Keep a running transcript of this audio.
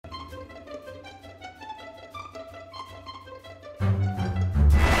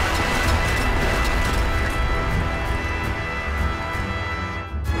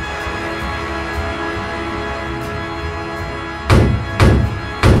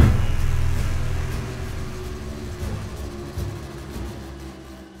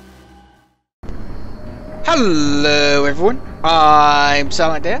Hello everyone, I'm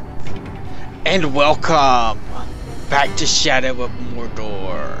Silent Death, and welcome back to Shadow of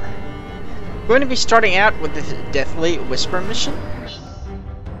Mordor. We're going to be starting out with the Deathly Whisper mission.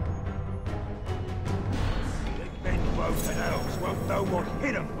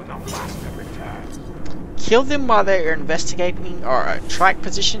 Kill them while they are investigating our track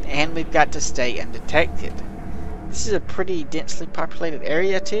position, and we've got to stay undetected. This is a pretty densely populated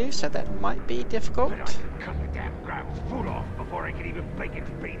area too, so that might be difficult. Cut the damn gravel's foot off before I can even blink its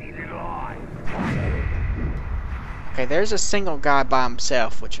beady little eye. Okay, there's a single guy by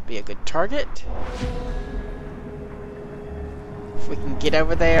himself, which would be a good target. If we can get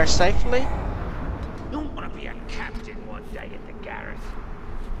over there safely. Don't want to be a captain one day at the garrison.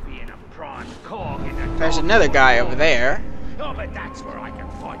 Being a prime cog in the There's another guy over there. Oh, but that's where I can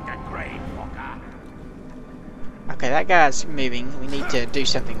fight the grave walker. Okay, that guy's moving. We need to do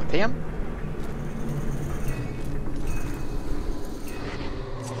something with him.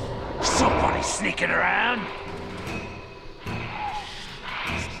 Somebody sneaking around.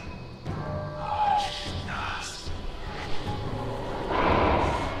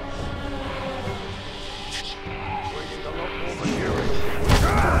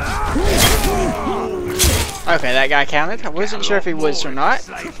 Okay, that guy counted. I wasn't sure if he was or not.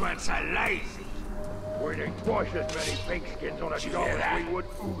 Slaves weren't so lazy. We need twice as many pigskins on a job as we would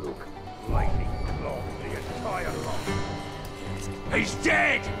Uruk. Lazy clogs, the entire lot. He's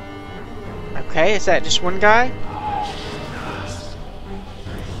dead. Okay, is that just one guy?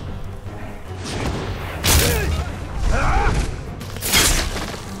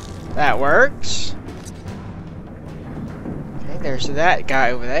 That works. Okay, there's that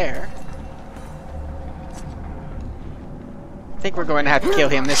guy over there. I think we're going to have to kill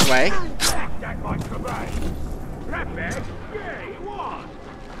him this way. That might provide. Flatbed? Yeah, he was.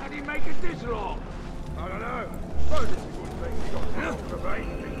 How do you make it this long? I don't know. Suppose it's a good thing you got to provide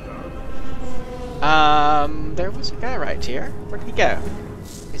things though. There was a guy right here. Where'd he go?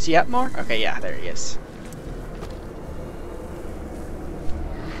 Is he up more? Okay, yeah, there he is.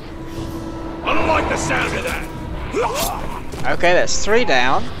 I don't like the sound of that. Okay, that's 3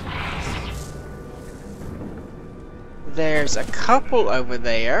 down. There's a couple over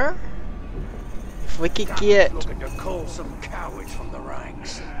there. If we could get Looking to call some cowards from the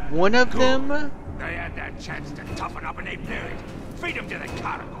ranks. one of them. They had that chance to toughen up and they blew it. Feed them to the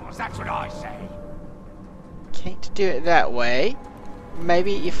carnivores, that's what I say. Can't do it that way.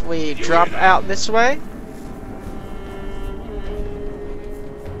 Maybe if we drop out this way.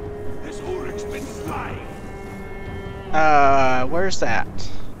 This Uruk's been slain. Where's that?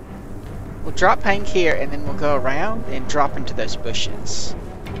 We'll drop Hank here and then we'll go around and drop into those bushes.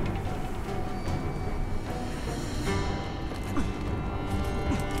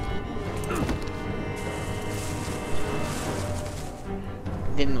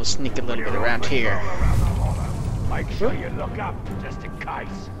 Then we'll sneak a little bit around here. Make sure you look up, just in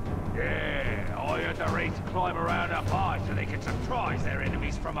case. Yeah, I heard the Wraiths climb around up high so they can surprise their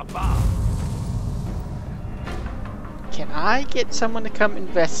enemies from above. Can I get someone to come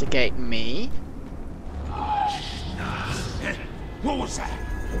investigate me? What was that?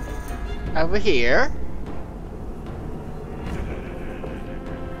 Over here.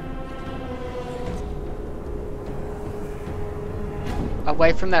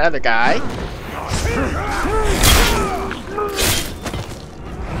 Away from that other guy.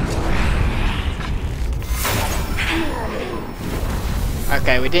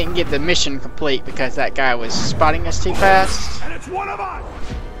 Okay, we didn't get the mission complete because that guy was spotting us too fast. And it's one of us!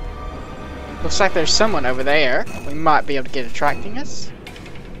 Looks like there's someone over there. We might be able to get attracting us.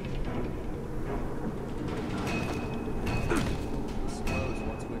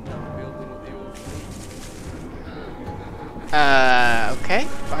 Okay.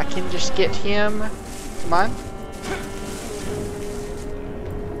 If I can just get him. Come on.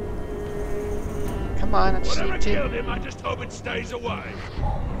 Come on, I just Whatever need to. killed him, I just hope it stays away.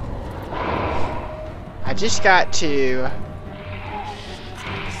 I just got to.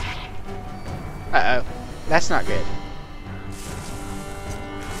 Uh-oh. That's not good.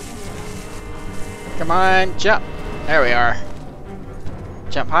 Come on, jump. There we are.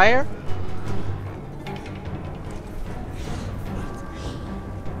 Jump higher.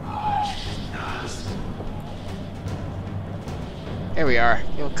 There we are.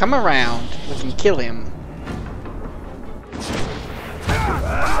 He'll come around. We can kill him.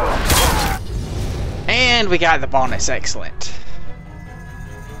 And we got the bonus. Excellent.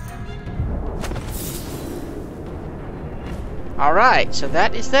 Alright, so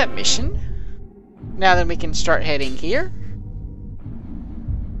that is that mission. Now then we can start heading here.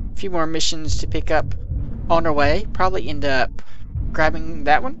 A few more missions to pick up on our way. Probably end up grabbing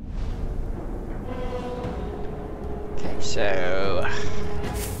that one. Okay, so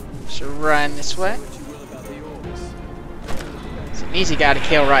let's run this way. It's an easy guy to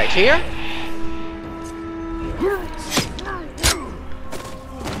kill right here.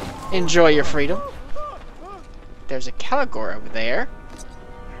 Enjoy your freedom. There's a Caligor over there.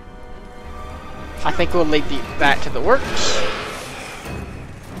 I think we'll leave that to the works.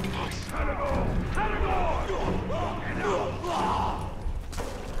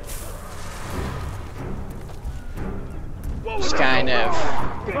 Just kind of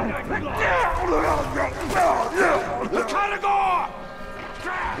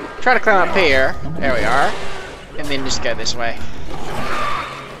try to climb up here. There we are. And then just go this way.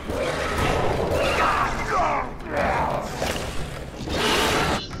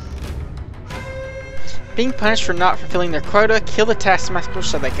 Being punished for not fulfilling their quota, kill the taskmaster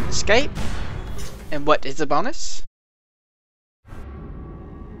so they can escape. And what is the bonus?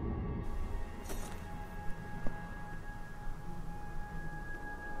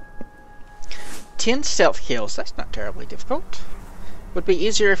 Ten stealth kills. That's not terribly difficult. Would be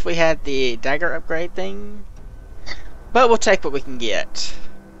easier if we had the dagger upgrade thing. But we'll take what we can get.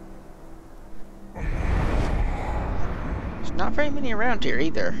 There's not very many around here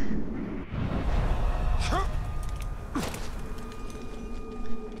either.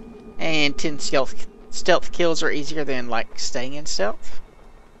 And 10 stealth kills are easier than, like, staying in stealth.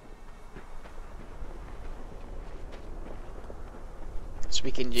 So we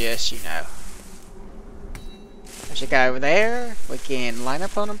can just, you know... There's a guy over there. We can line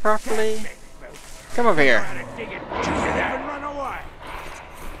up on him properly. Come over here.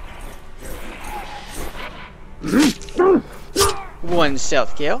 One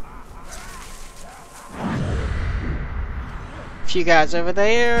stealth kill. Few guys over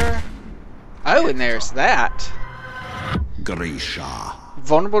there. Oh, and there's that. Grisha.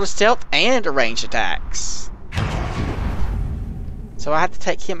 Vulnerable to stealth and ranged attacks. So I have to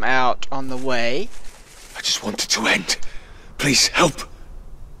take him out on the way. I just want it to end. Please help.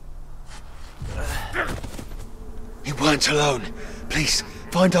 We weren't alone. Please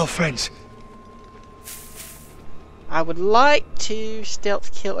find our friends. I would like to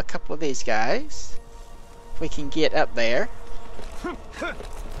stealth kill a couple of these guys. If we can get up there.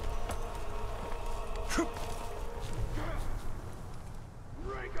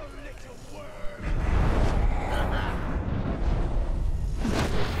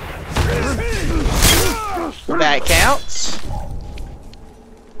 That counts.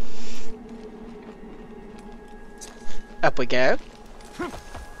 Up we go.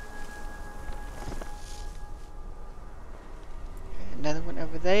 Another one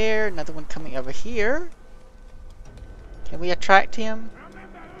over there, another one coming over here. Can we attract him?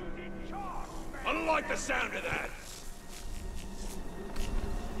 I don't like the sound of that.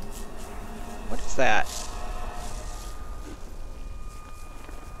 What is that?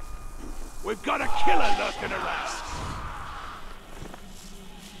 We've got a killer lurking around.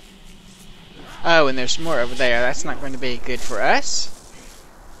 Oh, and there's more over there. That's not going to be good for us.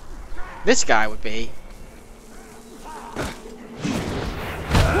 This guy would be.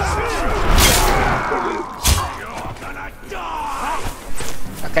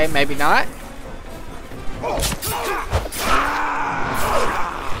 Okay, maybe not.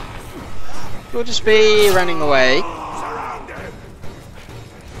 We'll just be running away.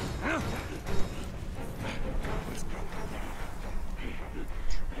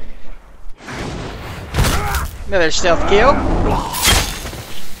 Another stealth kill.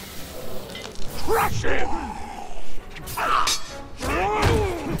 Crush him!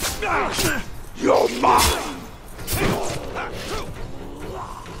 You're mine!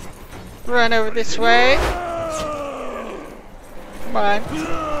 Run over this way. Come on.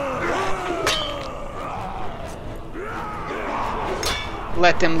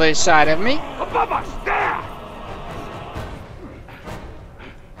 Let them lose sight of me. Above us, there!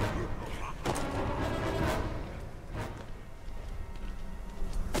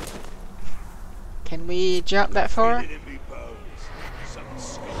 Can we jump that far?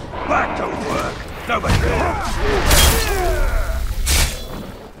 Back to work! Nobody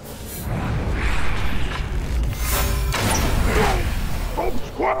Bomb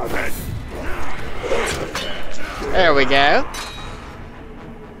squad then! There we go.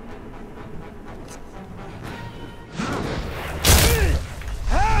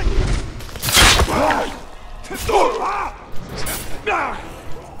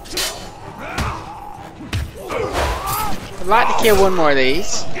 I'd like to kill one more of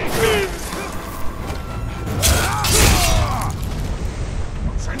these.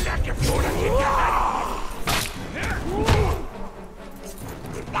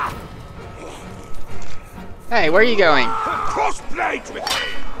 Hey, where are you going? Cross blades with me!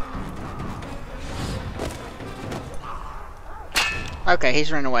 Okay, he's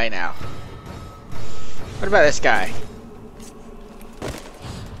running away now. What about this guy?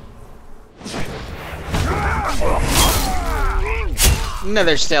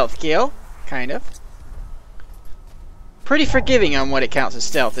 Another stealth kill, kind of. Pretty forgiving on what it counts as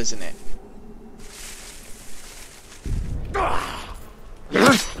stealth, isn't it?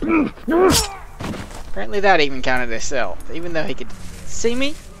 Apparently that even counted as stealth, even though he could see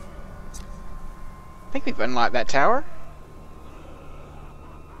me. I think we've unlocked that tower.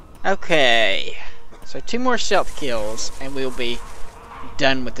 Okay, so 2 more stealth kills and we'll be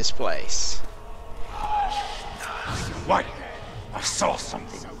done with this place. Wait, I saw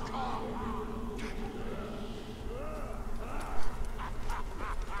something.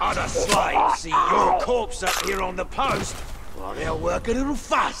 Other slaves see your corpse up here on the post. Well, they'll work a little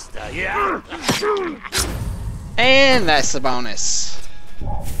faster, yeah? And that's the bonus.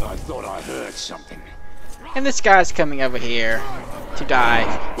 I thought I heard something. And this guy's coming over here to die.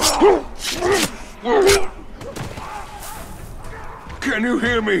 Can you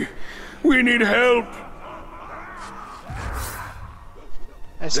hear me? We need help.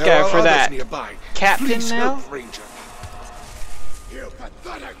 Let's go for that captain Please now. help, Ranger. You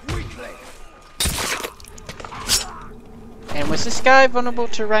pathetic weakling. And was this guy vulnerable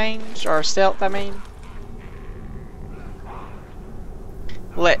to range or stealth, I mean?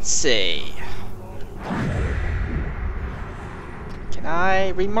 Let's see. Can I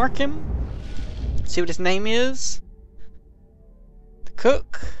remark him? See what his name is? The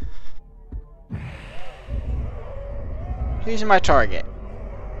cook. Who's my target?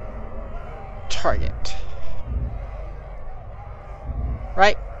 Target.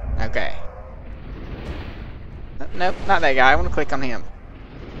 Right? Okay. Nope, not that guy. I want to click on him.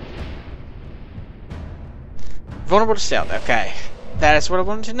 Vulnerable to stealth. Okay. That is what I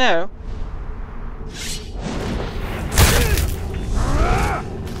wanted to know.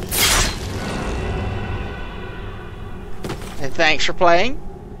 And thanks for playing.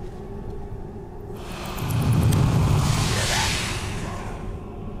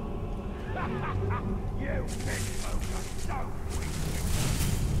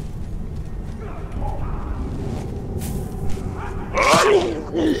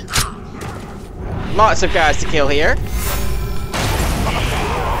 Lots of guys to kill here.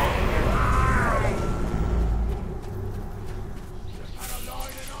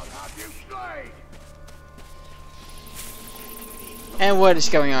 And what is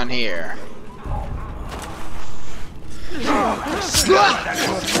going on here?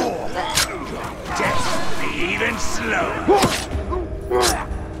 Even slow.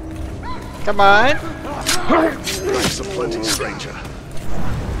 Come on. Thanks a plenty, stranger.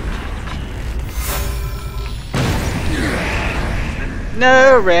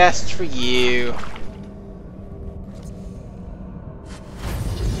 No rest for you.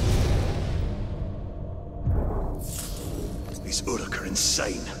 These Uruk are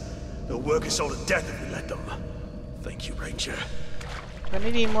insane. They'll work us all to death if we let them. Thank you, Ranger. Do I need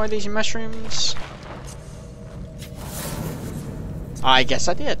any more of these mushrooms? I guess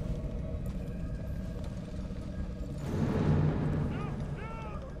I did.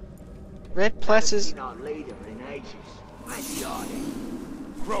 Red pluses.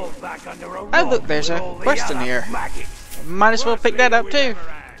 Oh look, there's a quest in here. Might as well pick that up too.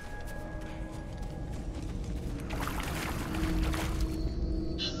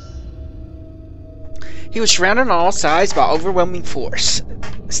 He was surrounded on all sides by overwhelming force.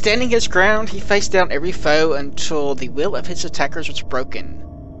 Standing his ground, he faced down every foe until the will of his attackers was broken.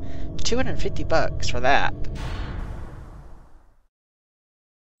 $250 for that.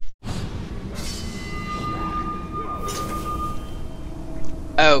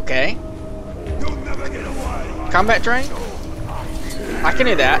 Okay. Combat drain? I can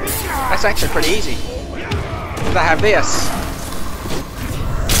do that. That's actually pretty easy. Because I have this.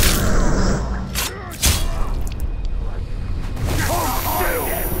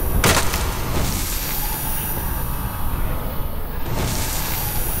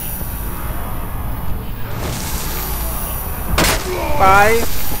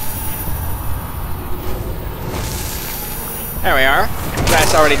 There we are.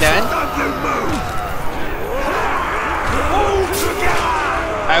 That's already done.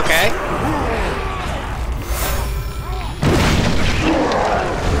 Okay.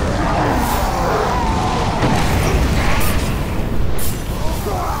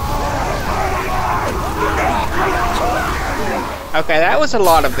 Okay, that was a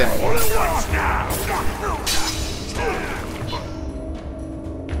lot of them.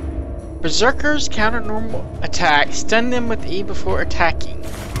 Berserkers counter normal attack. Stun them with E before attacking.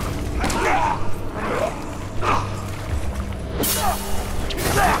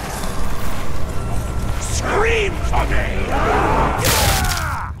 Scream for me!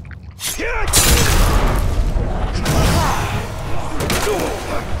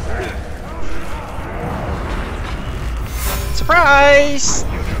 Surprise!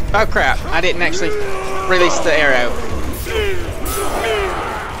 Oh crap, I didn't actually release the arrow.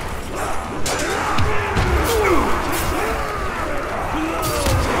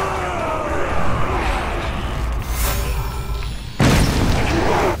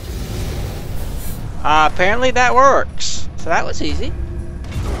 Apparently that works. So that was easy.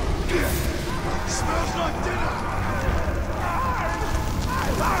 Smells like dinner!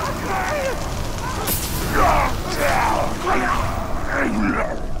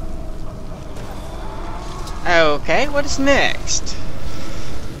 Okay, what is next?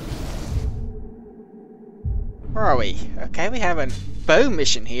 Where are we? Okay, we have a bow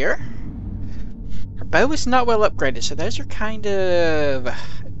mission here. Our bow is not well upgraded, so those are kind of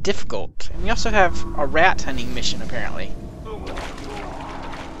difficult. And we also have a rat hunting mission, apparently.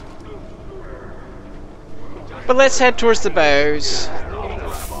 But let's head towards the bows.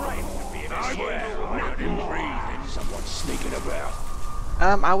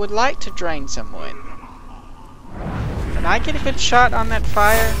 I would like to drain someone. Can I get a good shot on that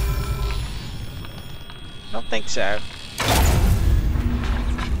fire? Don't think so.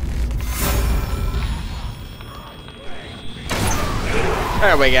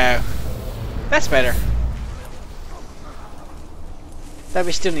 There we go. That's better. Though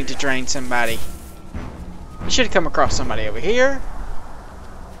we still need to drain somebody. We should have come across somebody over here.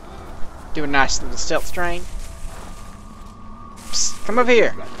 Do a nice little stealth drain. Psst, come over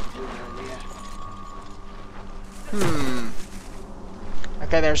here.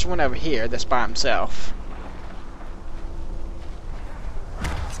 Okay, there's one over here that's by himself.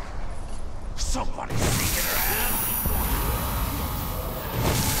 Somebody's sneaking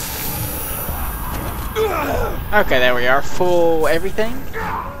around! Okay, there we are. Full everything.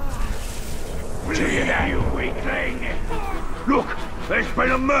 Do you hear, you weakling? Look, there's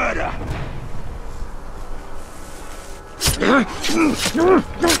been a murder!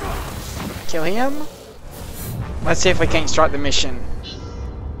 Kill him. Let's see if we can't start the mission.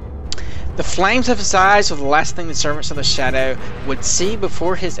 The flames of his eyes were the last thing the servants of the shadow would see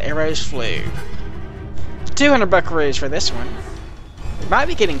before his arrows flew. 200 buckaroos for this one. We might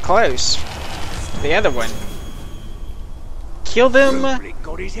be getting close to the other one. Kill them.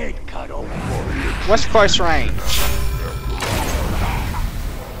 Got his head cut off. What's close range?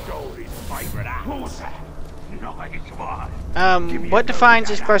 What defines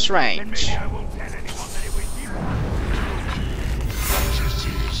his close range?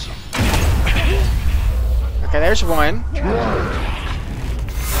 Okay, there's one.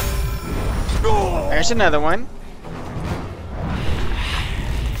 There's another one.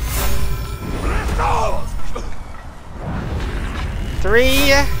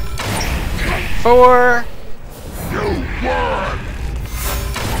 Three, 4,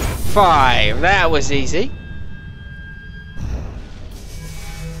 5. That was easy.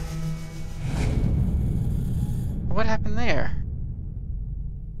 What happened there?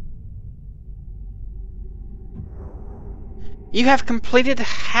 You have completed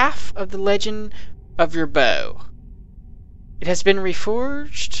half of the legend of your bow. It has been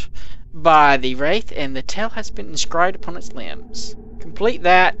reforged by the Wraith, and the tale has been inscribed upon its limbs. Complete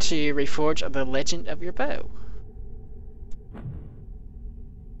that to reforge the legend of your bow.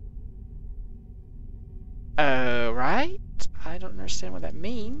 Right? I don't understand what that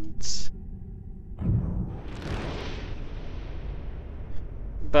means.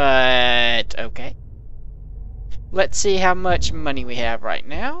 But, okay. Let's see how much money we have right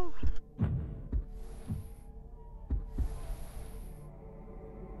now.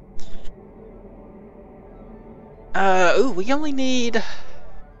 Ooh, we only need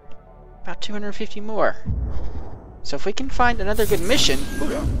about 250 more. So if we can find another good mission,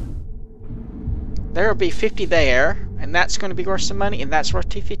 there'll be 50 there, and that's going to be worth some money, and that's worth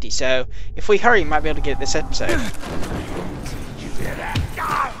 250. So if we hurry, we might be able to get this episode.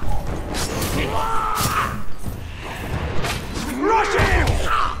 Rush him!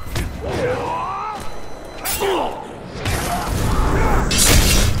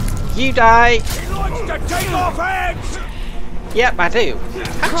 You die. He likes to take off heads! Yep, I do.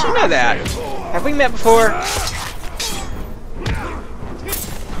 How did you know that? Have we met before?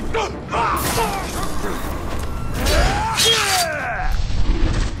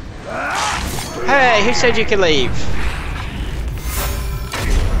 Hey, who said you could leave?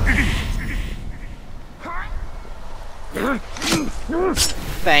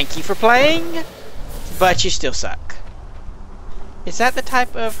 Thank you for playing, but you still suck. Is that the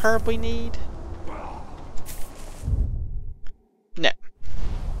type of herb we need? No.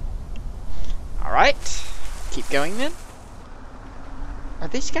 Alright. Keep going then. Are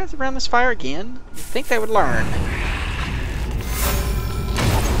these guys around this fire again? You'd think they would learn.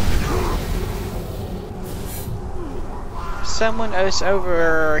 Someone else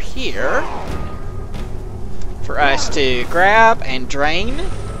over here for us to grab and drain.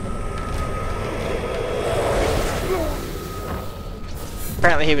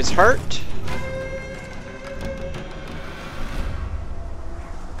 Apparently he was hurt.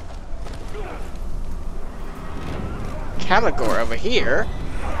 Caligor over here,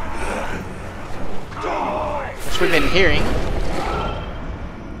 which we've been hearing.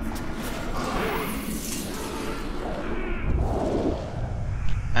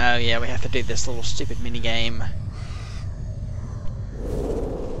 Oh yeah, we have to do this little stupid mini game.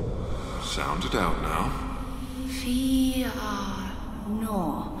 Sound it out now. Fear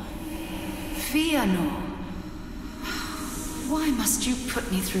no. Fear no. Why must you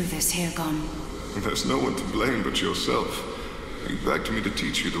put me through this, Hergon? There's no one to blame but yourself. You begged me to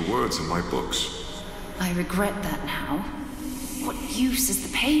teach you the words in my books. I regret that now. What use is the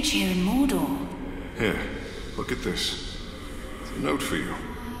page here in Mordor? Here, look at this. It's a note for you.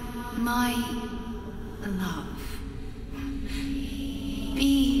 My love.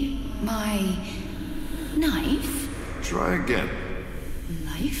 Be my knife? Try again.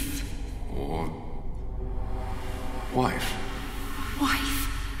 Knife? Or... wife. Wife?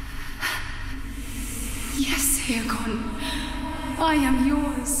 Yes, Hergon. I am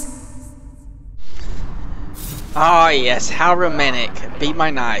yours. Ah, yes, how romantic. Be my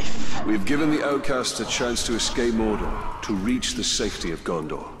knife. We've given the outcasts a chance to escape Mordor, to reach the safety of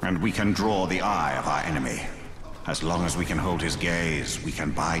Gondor. And we can draw the eye of our enemy. As long as we can hold his gaze, we can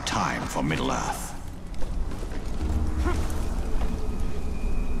buy time for Middle-earth.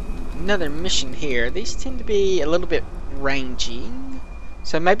 Another mission here. These tend to be a little bit rangy.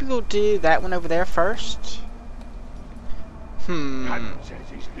 So maybe we'll do that one over there first. Cannon says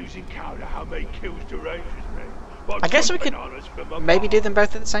he's losing count of how many kills the Rangers make. I guess we could maybe do them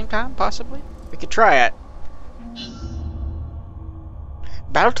both at the same time, possibly. We could try it.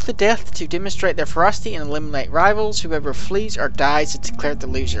 Battle to the death to demonstrate their ferocity and eliminate rivals. Whoever flees or dies is declared the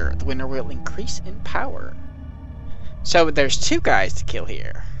loser. The winner will increase in power. So there's two guys to kill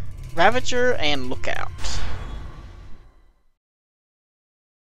here. Ravager and Lookout.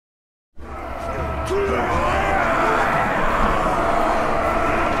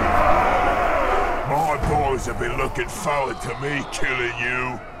 My boys have been looking forward to me killing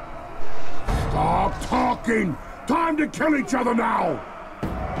you. Stop talking! Time to kill each other now!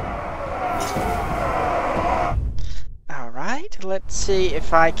 Alright, let's see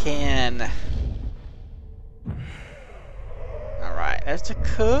if I can... Alright, there's the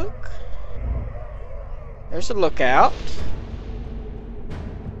cook. There's the lookout.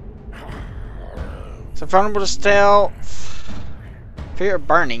 So vulnerable to stealth. Fear of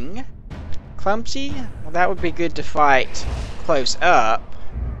burning. Clumsy? Well, that would be good to fight close up.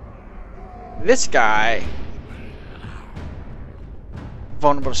 This guy...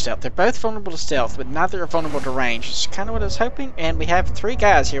 vulnerable to stealth. They're both vulnerable to stealth, but neither are vulnerable to range, which is kind of what I was hoping. And we have three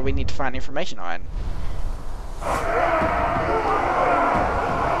guys here we need to find information on.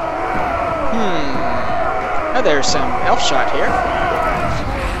 Oh, there's some elf shot here.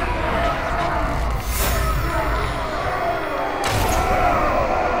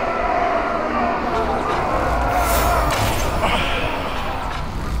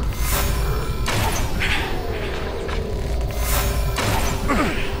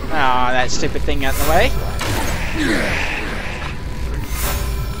 Oh, that stupid thing out of the way.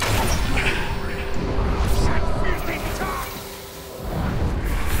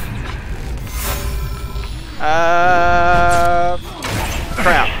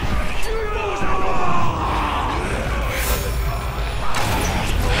 Crap.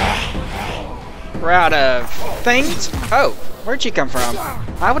 We're out of things. Oh, where'd you come from?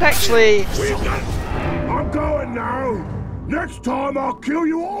 I would actually... I'm going now! Next time I'll kill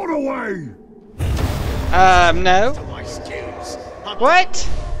you all the way! No. What?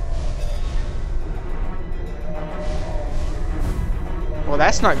 Well,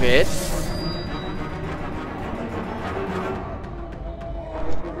 that's not good.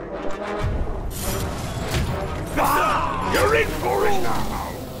 You're in for it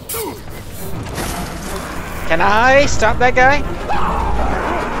now! Can I stop that guy?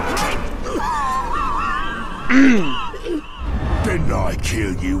 Didn't I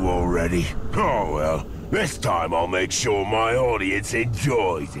kill you already? Oh well, This time I'll make sure my audience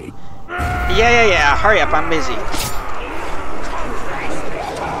enjoys it. Yeah. Hurry up, I'm busy.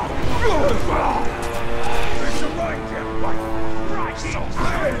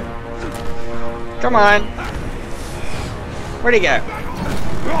 Come on. Where'd he go?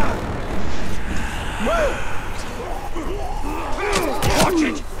 Watch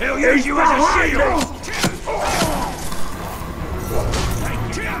it! He'll use you as a shield!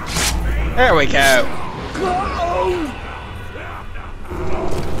 There we go.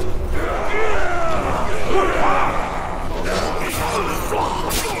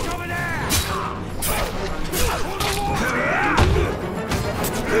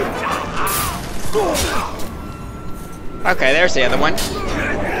 Okay, there's the other one.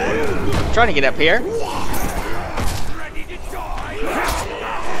 Trying to get up here.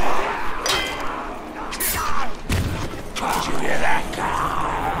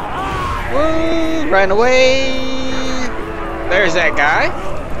 Woo, run away. There's that guy.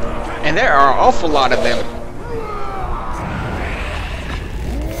 And there are an awful lot of them.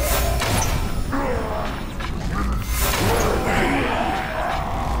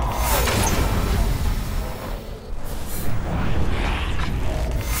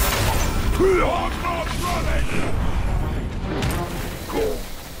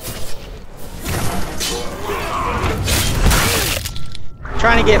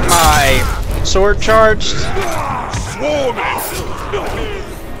 Trying to get my sword charged.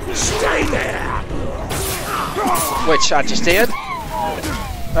 Stay there! Which I just did.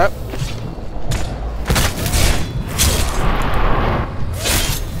 Oh.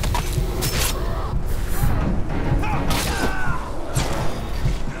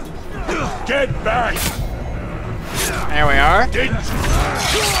 Get back! There we are.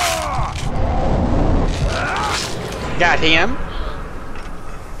 Got him.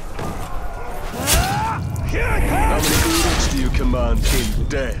 How many units do you command in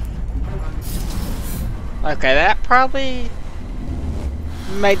death? Okay, that probably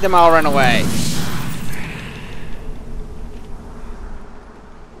made them all run away.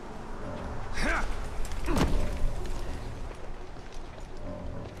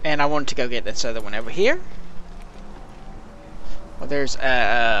 And I wanted to go get this other one over here. Well, there's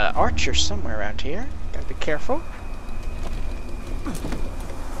a archer somewhere around here. Gotta be careful.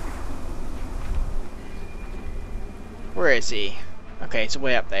 Where is he? Okay, it's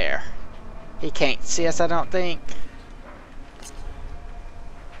way up there. He can't see us, I don't think.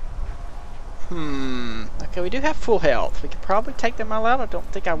 Okay, we do have full health. We could probably take them all out. I don't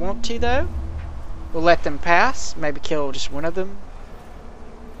think I want to, though. We'll let them pass. Maybe kill just one of them.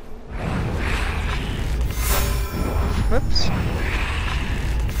 Whoops.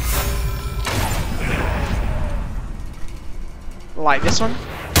 Like this one.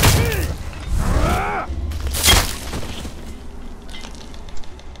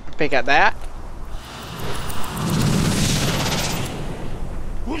 Pick up that.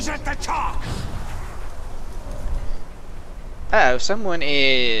 Who's at the top? Uh oh, someone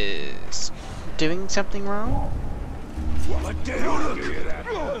is doing something wrong.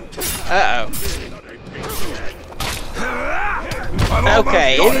 Uh oh.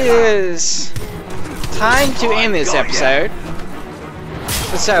 Okay, it is time to end this episode.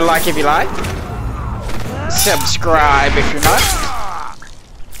 So, like if you like, subscribe if you're not.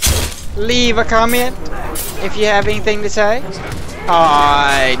 Leave a comment if you have anything to say.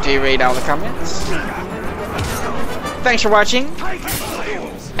 I do read all the comments. Thanks for watching,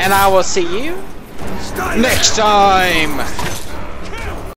 and I will see you next time.